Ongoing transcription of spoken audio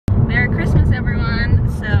Christmas, everyone.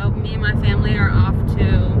 So me and my family are off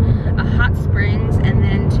to a hot springs and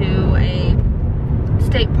then to a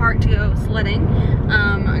state park to go sledding.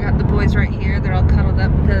 I got the boys right here. They're all cuddled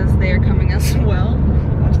up because they are coming as well.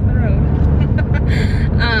 Watch the road.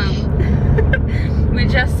 We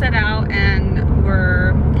just set out and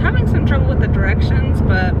we're having some trouble with the directions,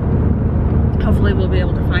 but hopefully we'll be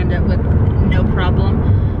able to find it with no problem.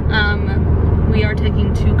 We are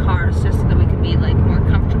taking 2 cars just so that we can be like more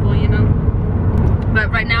comfortable, you know. But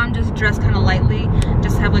right now I'm just dressed kind of lightly.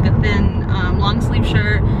 Just have like a thin long sleeve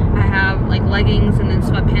shirt. I have like leggings and then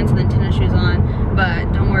sweatpants and then tennis shoes on.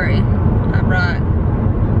 But don't worry, I brought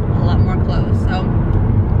a lot more clothes. So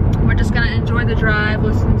we're just gonna enjoy the drive,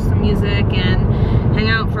 listen to some music, and hang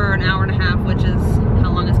out for an hour and a half, which is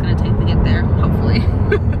how long it's gonna take to get there, hopefully.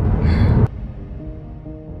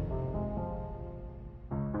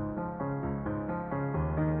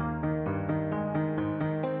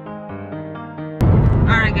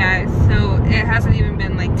 Alright guys, so it hasn't even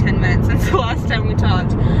been like 10 minutes since the last time we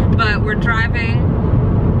talked, but we're driving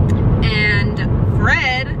and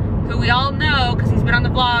Fred, who we all know because he's been on the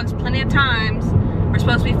vlogs plenty of times, we're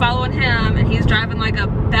supposed to be following him and he's driving like a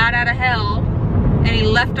bat out of hell and he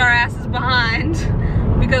left our asses behind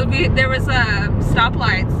because there was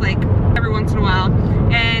stoplights like every once in a while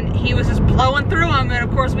and he was just blowing through them, and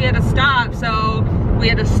of course we had to stop, so we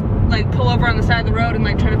had to like pull over on the side of the road and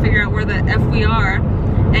like try to figure out where the F we are.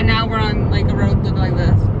 And now we're on like a road looking like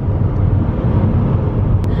this.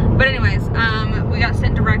 But anyways, we got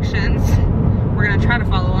sent directions. We're gonna try to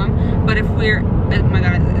follow them. But if we're, oh my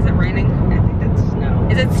god, is it raining? I think that's snow.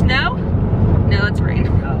 Is it snow? No, it's rain.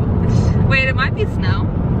 Oh. Wait, it might be snow.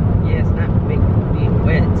 Yeah, it's not being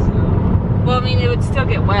wet, so. Well, I mean, it would still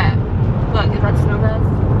get wet. Look, is that snow, guys?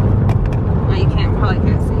 Oh, you probably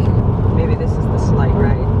can't see. Maybe this is the slide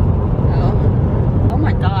ride. Oh. Oh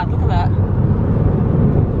my god, look at that.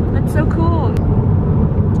 That's so cool.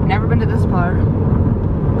 Never been to this part.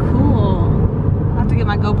 Cool. I'll have to get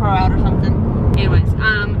my GoPro out or something. Anyways, did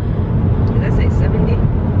I say 70?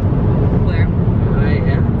 Where? Oh,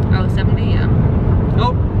 yeah. Oh, 70, yeah.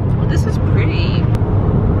 Oh, well, this is pretty.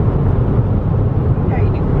 Yeah,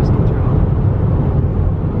 you do cruise control.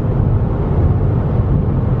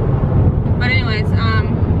 But anyways,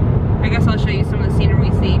 I guess I'll show you some of the scenery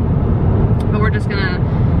we see. But we're just gonna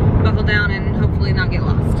buckle down and hopefully not get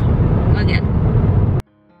lost again.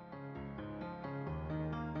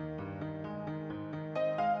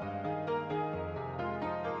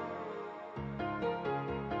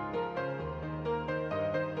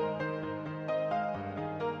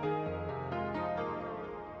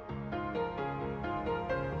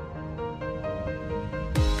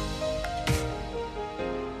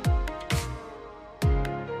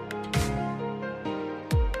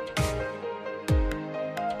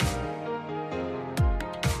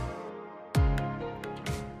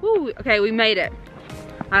 Woo, okay, we made it.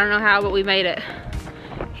 I don't know how, but we made it.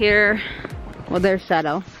 Here, well, there's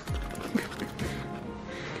Shadow.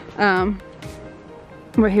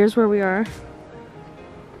 But here's where we are.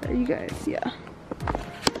 There you guys, yeah.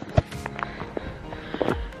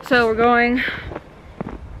 So we're going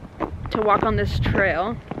to walk on this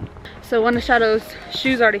trail. So one of Shadow's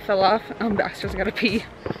shoes already fell off. Baxter's gotta pee.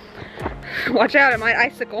 Watch out, it might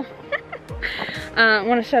icicle.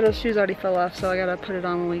 One of Shadow's shoes already fell off, so I gotta put it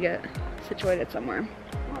on when we get situated somewhere.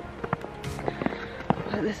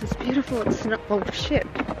 But this is beautiful. It's snow. Oh shit.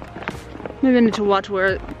 Maybe I need to watch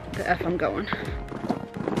where the F I'm going.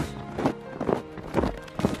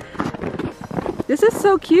 This is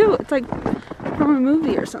so cute. It's like from a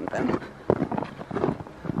movie or something.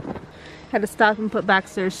 Had to stop and put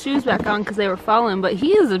Baxter's shoes back on because they were falling, but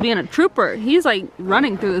he is being a trooper. He's like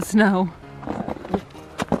running through the snow.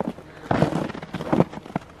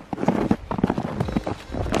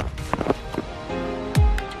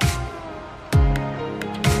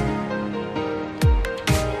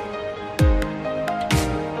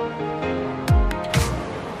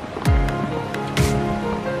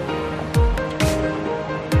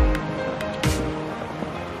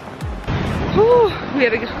 We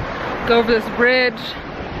had to go over this bridge,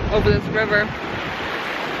 over this river.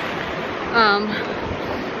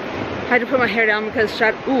 Had to put my hair down because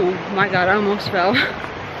ooh my god, I almost fell.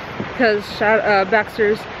 Because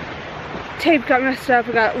Baxter's tape got messed up,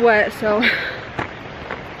 it got wet, so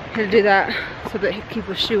had to do that so that he could keep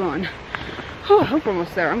his shoe on. Oh, I hope we're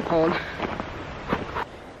almost there. I'm cold.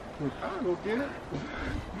 I'll go get it.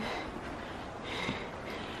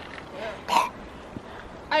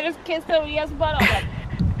 I just kissed him. He has butt on it.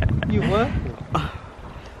 You what?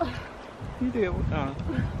 You did.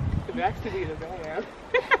 Baxter did a bad.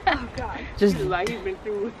 Oh God. Just like he's been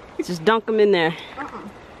through. Just dunk them in there.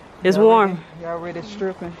 It's warm. Y'all ready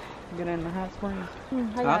stripping? Get in the hot springs.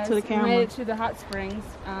 Hi Out guys. to the camera. We made it to the hot springs.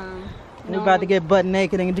 We're about to get butt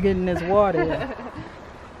naked and get in this water.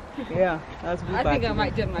 Yeah, that's what I think I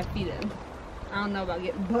might dip my feet in. I don't know about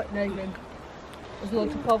getting butt naked. It's a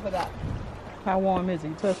little too cold for that. How warm is it?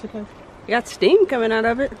 You touch it? You got steam coming out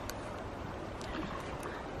of it.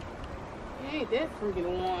 It ain't that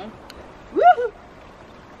freaking warm. Woo!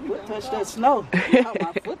 Foot touched that snow. Oh,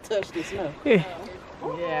 my foot touched the snow. Yeah.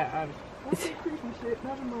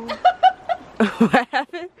 Never mind. What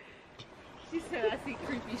happened? She said I see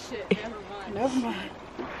creepy shit. Never mind.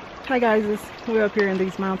 Hi guys, we're up here in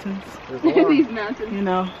these mountains. These mountains. You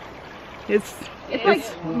know, it's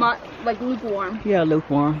like lukewarm. yeah,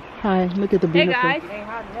 lukewarm. Hi, look at the Hey beautiful. guys.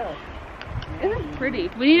 Isn't it pretty?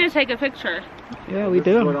 We need to take a picture. Yeah, we What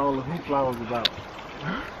do. all the hoop flowers about?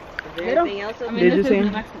 Is there anything else? I mean, Did you this see is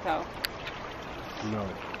him? Mexico. No.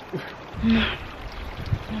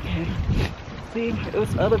 Okay. See, it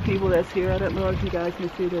was other people that's here. I don't know if you guys can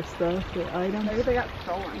see their stuff, their items. Maybe they got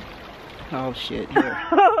stolen. Oh shit! Here.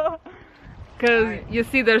 Because you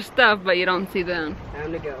see their stuff, but you don't see them.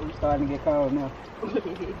 Time to go. I'm starting to get cold now.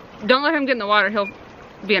 Don't let him get in the water. He'll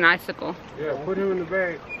be an icicle. Yeah, put him in the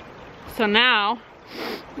bag. So now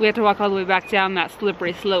we have to walk all the way back down that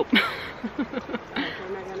slippery slope.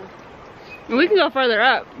 And we can go further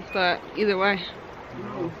up, but either way.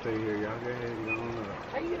 No, stay here. Y'all go ahead and go on up.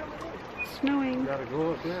 It's snowing. You gotta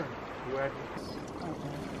go up there. You actually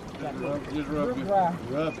just rub it.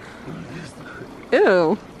 Rub it.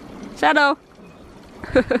 Ew. Shadow.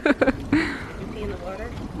 You pee in the water?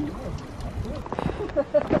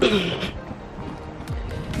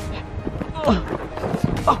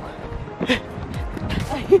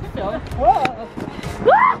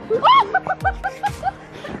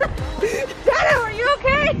 Shadow, are you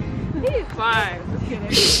okay? He's fine. Just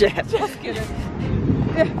kidding. Shit. Just kidding.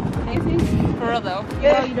 Nancy? For real though.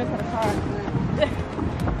 Yeah. Oh, you just had a car.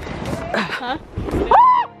 Huh?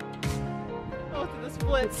 Oh, to the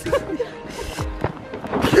splits.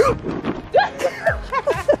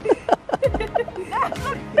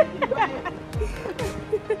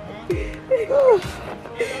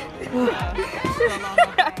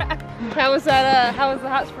 How was the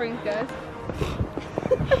hot springs, guys?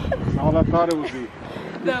 All I thought it would be.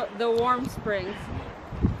 The warm springs.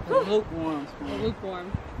 The lukewarm. The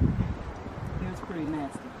lukewarm. It was pretty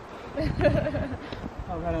nasty.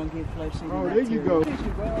 Hope I don't get flesh in Oh, there you go.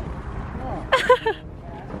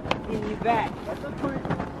 In your back. That's a print.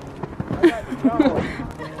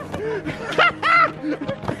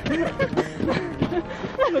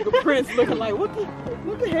 Look at Prince looking like, what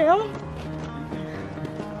the hell?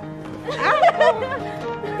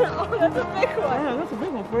 Oh, that's a big one. Yeah, that's a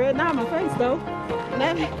big one, Fred. Not in my face, though.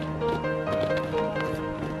 Let me.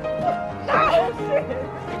 Oh, shit.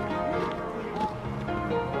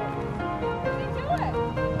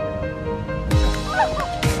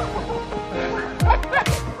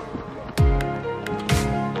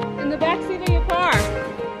 In the backseat of your car.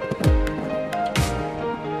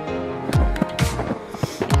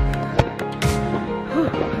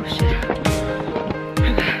 Oh shit.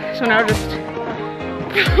 So now we're just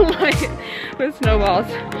like with snowballs.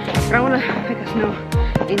 But I want to make a snow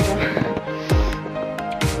angel.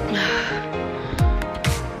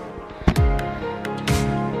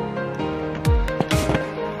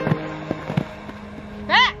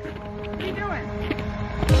 Hey! What are you doing?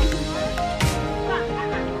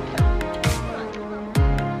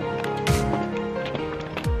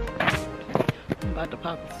 I'm about to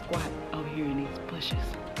pop a squat over here in these bushes.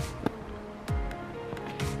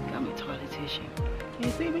 Got my toilet tissue. Can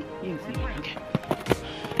you see me? You can see me. Okay.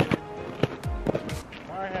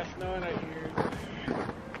 Alright, has snow in our ears.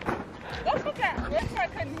 That's what I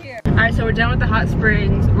couldn't hear. Alright, so we're done with the hot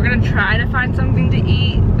springs. We're gonna try to find something to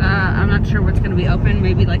eat. I'm not sure what's gonna be open,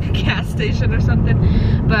 maybe like a gas station or something.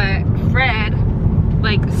 But Fred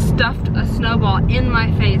like stuffed a snowball in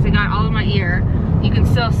my face. It got all in my ear. You can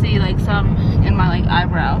still see like some in my like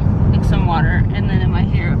eyebrow, like some water, and then in my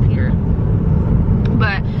hair up here.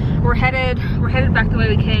 But we're headed back the way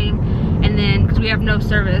we came, and then because we have no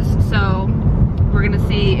service, so we're gonna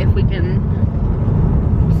see if we can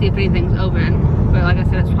see if anything's open. But like I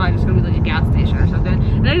said, it's probably just gonna be like a gas station or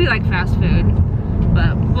something. Maybe like fast food,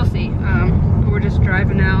 but we'll see. We're just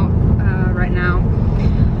driving out right now,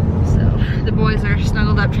 so the boys are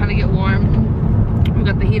snuggled up trying to get warm. We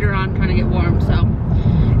got the heater on trying to get warm, so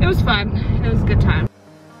it was fun. It was a good time.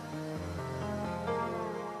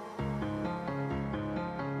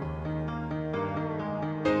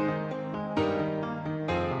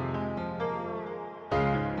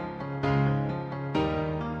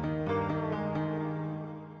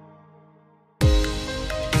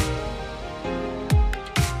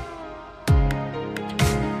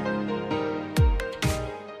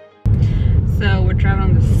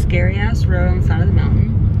 scary ass road on the side of the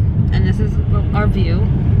mountain. And this is our view.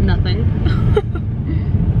 Nothing.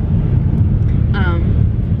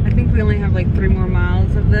 I think we only have like 3 more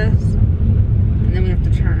miles of this. And then we have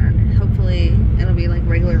to turn. Hopefully it'll be like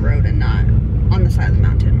regular road and not on the side of the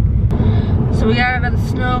mountain. So we got out of the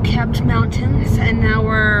snow-capped mountains and now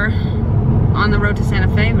we're on the road to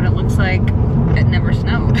Santa Fe, but it looks like it never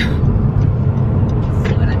snowed.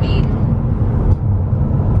 See what I mean?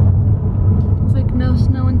 It's like no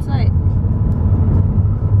snow in sight.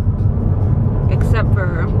 Except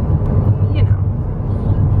for, you know.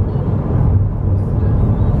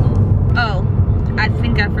 Oh, I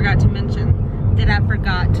think I forgot to mention that I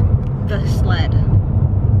forgot the sled.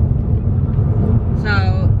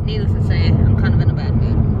 So, needless to say, I'm kind of in a bad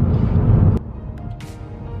mood.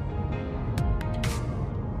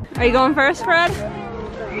 Are you going first, Fred?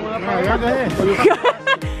 No, y'all go ahead.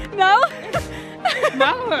 No?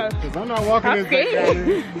 No. Because I'm not walking this back down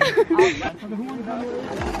here.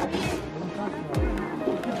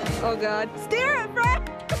 Oh God. Steer it, Fred!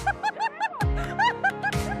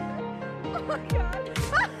 Oh my God.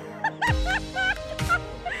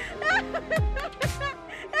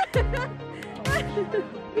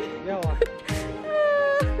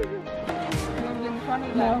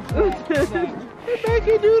 No. Thank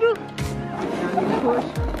you, Doodle.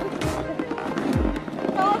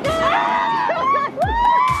 Oh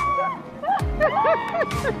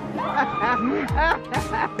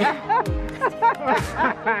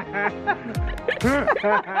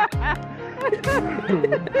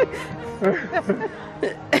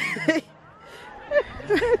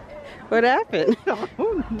What happened?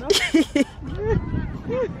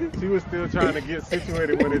 She was still trying to get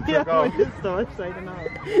situated when it took off.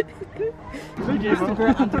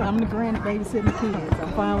 I'm the grand babysitting the kids.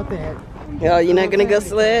 I'm fine with that. Oh, you're not gonna go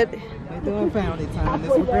sled? They're doing family time.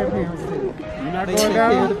 That's what grandparents do. You're not They going take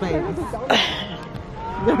care of down? the babies.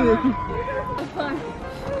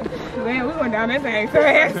 Man, we went down that thing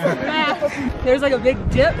fast. There's like a big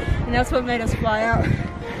dip, and that's what made us fly out.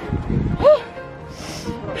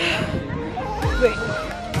 Wait.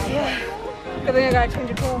 Yeah. Good thing I gotta change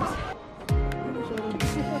your clothes.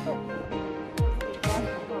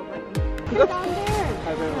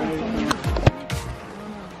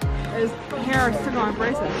 His hair is still on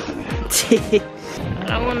braces. I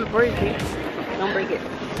don't want to break it. Don't break it.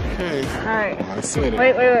 Okay. Alright. I said it.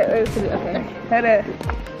 Wait. Okay.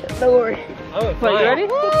 Don't worry. Oh, Wait, you ready?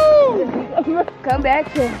 Woo! Come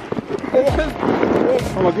back here.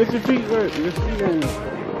 Come on, get your feet wet. Get your feet in.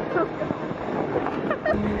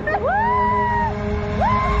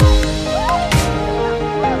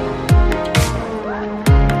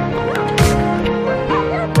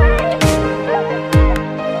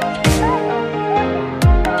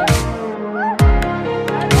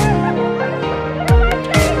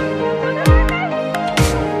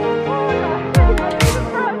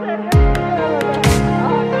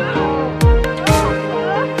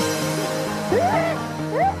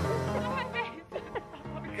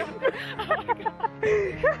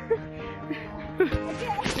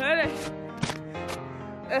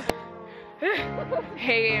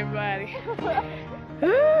 Hey everybody.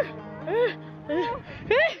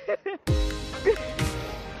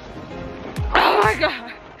 Oh my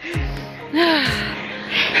God.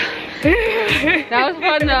 That was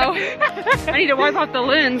fun though. I need to wipe off the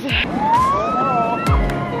lens.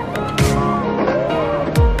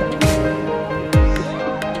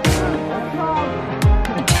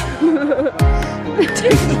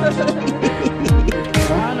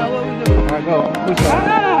 I know what we do. All right, go. Push up.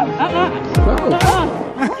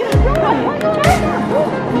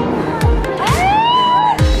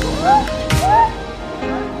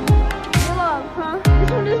 This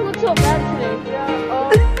one doesn't look so bad today.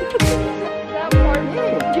 That part.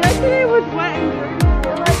 Yesterday was wet and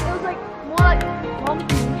dirty. It was like more like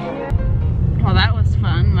bumpy. Well, that was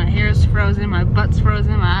fun. My hair's frozen, my butt's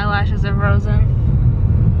frozen, my eyelashes are frozen.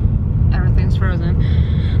 Everything's frozen.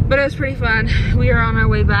 But it was pretty fun. We are on our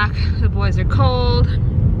way back. The boys are cold.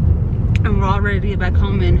 And we're all ready to get back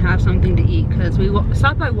home and have something to eat. Because we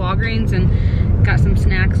stopped by Walgreens and got some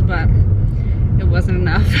snacks, but it wasn't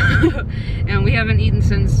enough. And we haven't eaten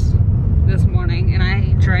since this morning. And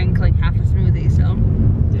I drank like half a smoothie, so.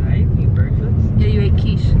 Did I eat breakfast? Yeah, you ate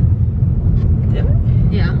quiche. Did I?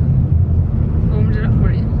 Yeah. I warmed it up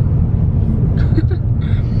for you.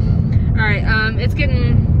 Alright, it's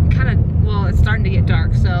getting kind of, well, it's starting to get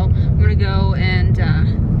dark, so I'm gonna go and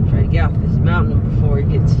Try to get off this mountain before it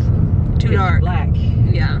gets too dark. black.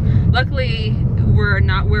 Yeah. Luckily, we're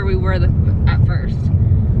not where we were at first.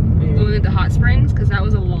 We went to Hot Springs because that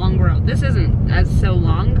was a long road. This isn't as so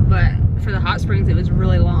long, but for the hot springs, it was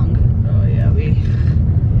really long. Oh yeah,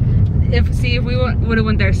 If we would have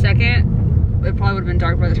went there second, it probably would have been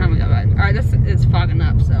dark by the time we got back. All right, this is fogging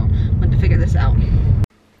up, so I want to figure this out.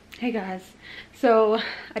 Hey guys, so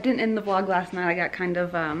I didn't end the vlog last night. I got kind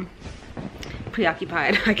of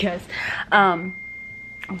preoccupied, I guess. Oh,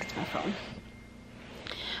 that's my phone.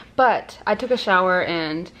 But I took a shower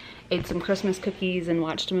and ate some Christmas cookies and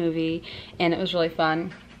watched a movie, and it was really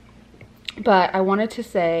fun. But I wanted to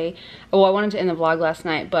say, well, I wanted to end the vlog last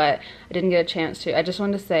night, but I didn't get a chance to. I just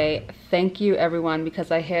wanted to say thank you everyone,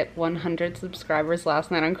 because I hit 100 subscribers last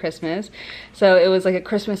night on Christmas. So it was like a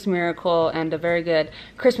Christmas miracle and a very good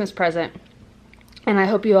Christmas present. And I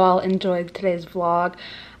hope you all enjoyed today's vlog.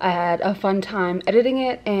 I had a fun time editing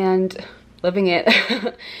it and living it.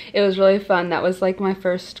 It was really fun. That was like my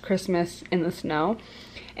first Christmas in the snow.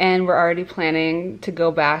 And we're already planning to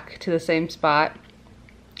go back to the same spot.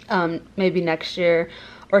 Maybe next year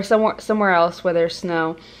or somewhere else where there's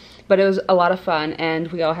snow, but it was a lot of fun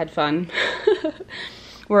and we all had fun.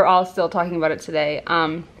 We're all still talking about it today.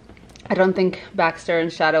 I don't think Baxter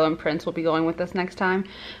and Shadow and Prince will be going with us next time,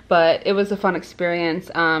 but it was a fun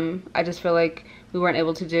experience. I just feel like we weren't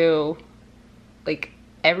able to do like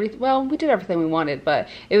well, we did everything we wanted, but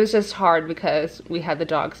it was just hard because we had the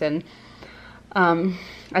dogs, and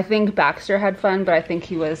I think Baxter had fun, but I think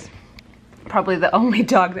he was probably the only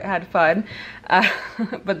dog that had fun.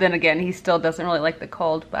 But then again, he still doesn't really like the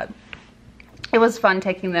cold, but it was fun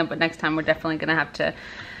taking them. But next time we're definitely gonna have to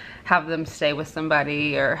have them stay with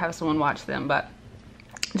somebody or have someone watch them. But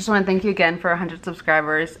I just want to thank you again for 100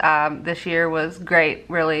 subscribers. This year was great,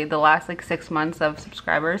 really. The last like 6 months of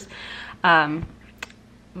subscribers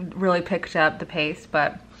really picked up the pace.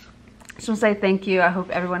 But I just want to say thank you. I hope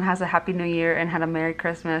everyone has a happy new year and had a Merry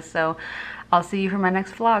Christmas. So I'll see you for my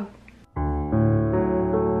next vlog.